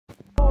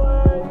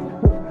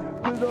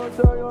don't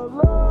throw your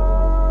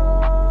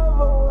love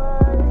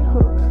away.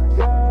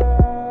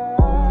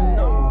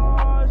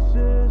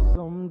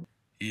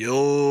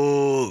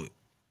 Yo,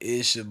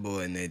 it's your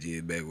boy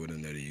Nejih back with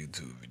another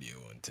YouTube video.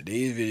 In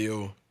today's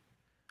video,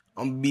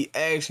 I'm gonna be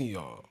asking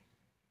y'all,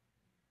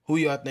 who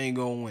y'all think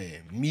gonna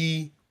win,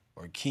 me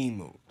or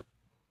Chemo?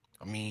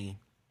 I mean,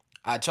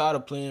 I tried to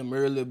play him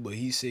earlier, but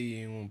he said he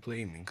didn't want to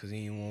play me because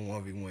he didn't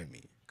want 1v1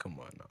 me. Come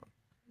on now.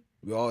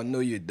 We all know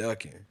you're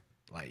ducking.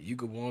 Like, you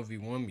could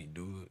 1v1 me,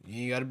 dude.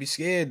 You ain't gotta be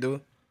scared, dude.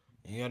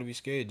 You ain't gotta be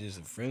scared. Just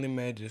a friendly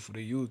match just for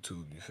the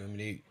YouTube. You feel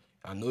me?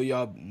 I know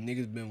y'all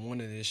niggas been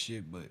wanting this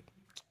shit, but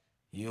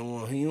he don't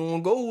want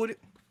to go with it.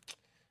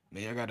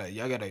 Man, y'all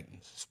gotta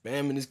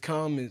spam in his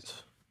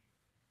comments.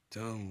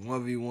 Tell him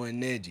 1v1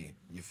 Nejih.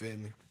 You feel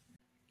me?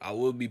 I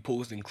will be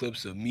posting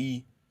clips of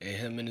me and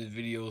him in his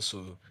video,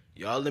 so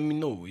y'all let me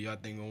know what y'all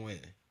think gonna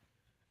win.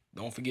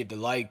 Don't forget to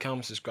like,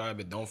 comment, subscribe,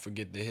 and don't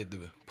forget to hit the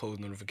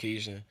post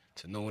notification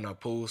to know when I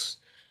post.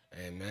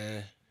 And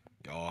man,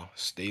 y'all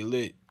stay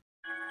lit.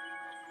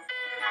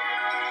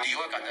 You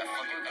got that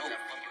fucking dope.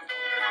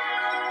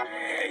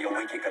 Hey, yo,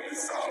 we kick up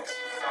these songs.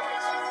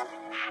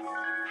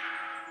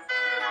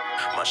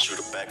 My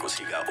shooter backwards,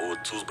 he got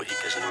old tools, but he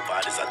catch new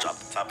bodies. I dropped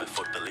the top and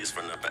fucked the least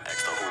for never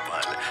asked her who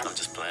buying it. I'm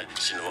just playing,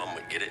 she know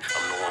I'ma get it.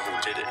 I'm the one who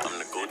did it. I'm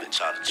the golden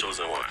child, the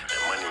chosen one. That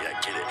money, I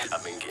get it.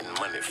 I've been getting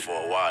money for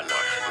a while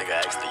now.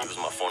 Nigga asked to use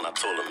my phone, I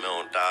told him it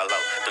don't dial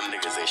out. Them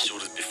niggas ain't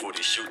shooters, before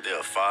they shoot,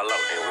 they'll fall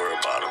out. Ain't worried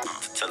about them.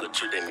 To tell the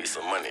truth, they need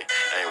some money.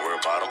 I ain't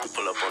worried about them.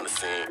 Pull up on the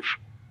scene.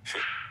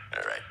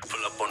 Alright,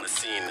 pull up on the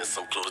scene in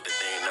some clothes that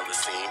they ain't never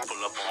seen. Pull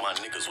up on my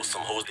niggas with some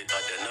hoes they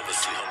thought they'd never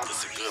see. Her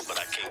pussy good, but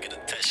I can't get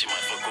attached, she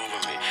might fuck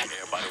over me.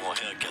 Everybody want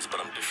Hellcats,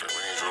 but I'm different,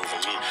 Range Rover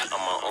me. I'm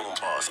my own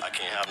boss, I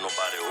can't have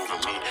nobody over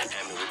me.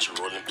 Hand me what you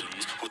rolling,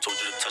 please. Who told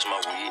you to touch my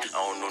weed?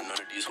 I don't know none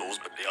of these hoes,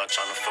 but they all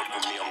tryna fuck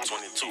with me. I'm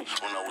 22.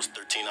 When I was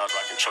 13, I was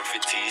rocking truck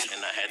 50s.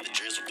 And I had the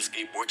dreads with the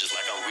skateboard just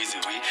like I'm Weezy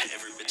Wee.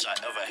 Every bitch I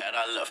ever had,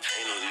 I left.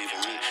 Ain't no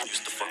leaving me.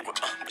 Used to fuck with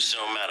but she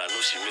don't matter. I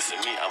know she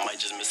missing me. I might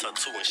just miss her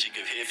too. When she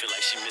give head, feel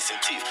like she missing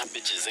teeth.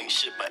 Bitches ain't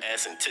shit but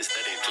ass and tits,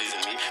 that ain't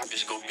pleasing me.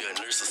 Bitch, go be a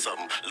nurse or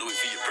something. Louis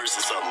V, your purse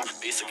or something.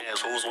 Basic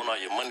ass hoes want all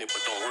your money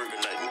but don't work or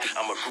nothing.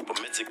 I'm a group of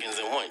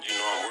Mexicans in one, you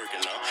know I'm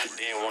working now.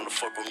 They ain't wanna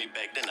fuck with me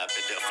back then, I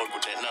bet they'll fuck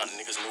with that now.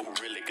 Niggas know who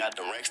really got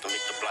them racks to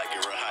make the block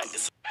get real hot.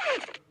 It's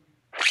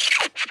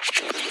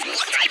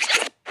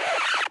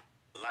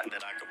a lot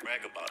that I could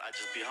brag about, I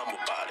just be humble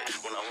about it.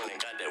 When I went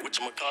and got that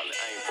whatchamacallit,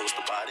 I ain't post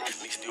about it.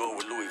 Mixed Dior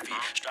with Louis V,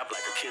 strapped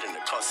like a kid in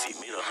the car seat.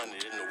 Made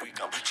 100 in a week,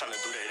 I'm tryna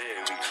do that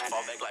every week.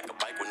 Fall back like a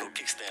bike with no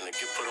kickstand and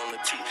get put on the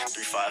T.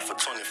 3-5 for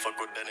 20, fuck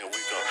with that and we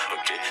gon'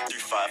 okay.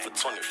 3-5 for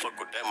 20, fuck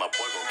with that, my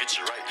boy gon' get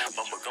you right.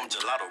 Bubba gum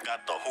gelato,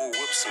 got the whole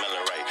whip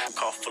smelling right.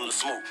 Car full of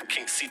smoke,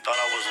 King C thought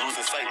I was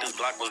losing sight. This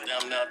Glock was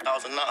damn near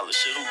 $1,000.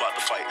 Shit, who about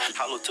to fight?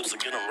 Hollow tips will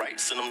get him right.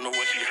 Send him know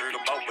what he heard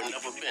about but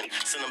never been.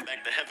 Send him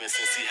back to heaven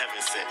since he heaven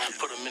sent.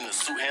 Put him in the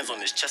suit, hands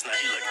on his chest, now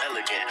he look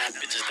elegant.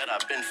 Bitches that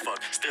I've been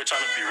fucked, still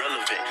trying to be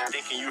relevant.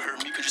 Thinking you heard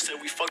me cause you said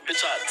we fuck,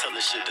 bitch, I'd tell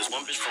her shit. This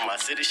one bitch from my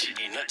city, she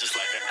eat nut just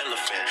like an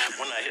elephant.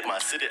 When I hit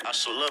my city, I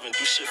show love and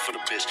do shit for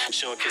the bitch.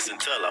 She don't kiss and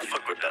tell, I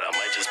fuck with that, I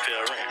might just pay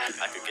her rent.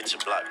 I could get your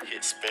block,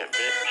 hit, spent,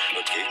 vent.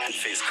 Okay,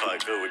 face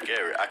card good with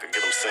Gary, I could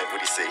get him sent. What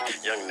he say?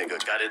 Young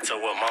nigga, gotta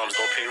tell what moms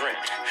don't pay rent.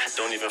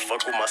 Don't even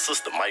fuck with my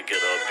sister, might get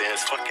her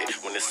bands, fuck it.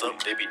 When it's up,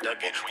 they be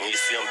ducking. When you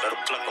see them, better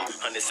pluck them.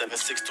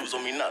 107.62s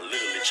on me, not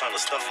literally trying to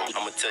stuff them.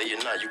 I'ma tell you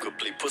now, you could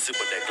play pussy,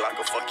 but that Glock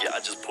will fuck you. I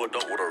just pulled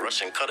up with a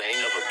Russian cutter,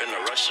 ain't never been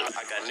a Russia.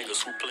 I got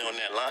niggas who play on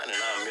that line and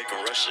I make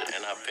them rush it.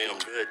 And I pay them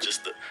good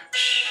just to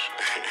shh.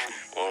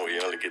 One way,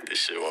 you only get this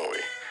shit one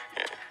way.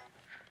 Yeah.